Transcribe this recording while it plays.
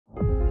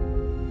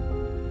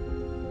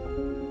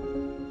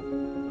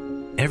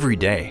Every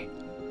day,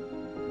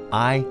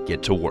 I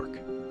get to work.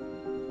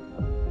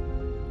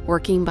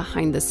 Working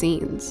behind the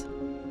scenes.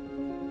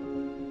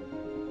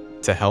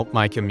 To help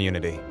my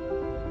community.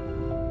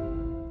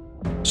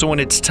 So when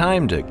it's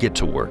time to get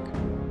to work,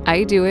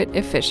 I do it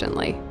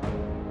efficiently.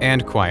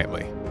 And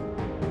quietly.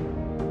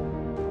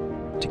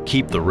 to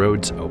keep the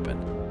roads open.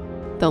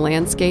 The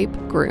landscape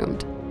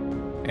groomed.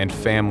 And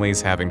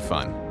families having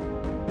fun.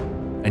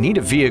 I need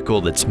a vehicle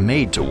that's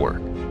made to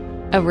work.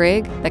 A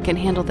rig that can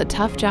handle the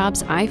tough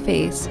jobs I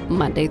face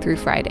Monday through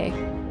Friday.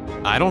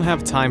 I don't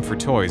have time for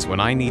toys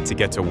when I need to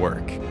get to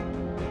work.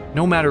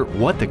 No matter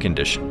what the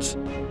conditions.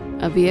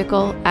 A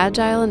vehicle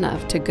agile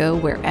enough to go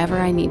wherever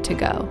I need to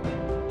go.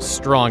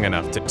 Strong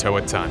enough to tow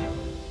a ton.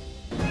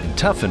 And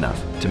tough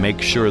enough to make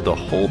sure the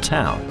whole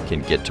town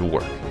can get to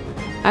work.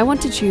 I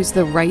want to choose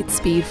the right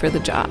speed for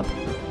the job.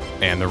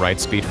 And the right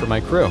speed for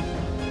my crew.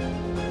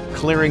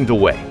 Clearing the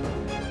way.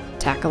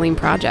 Tackling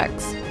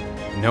projects.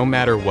 No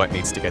matter what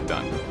needs to get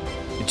done.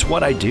 It's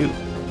what I do.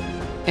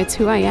 It's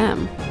who I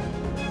am.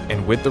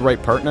 And with the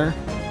right partner,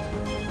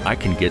 I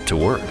can get to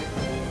work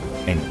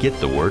and get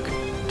the work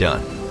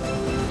done.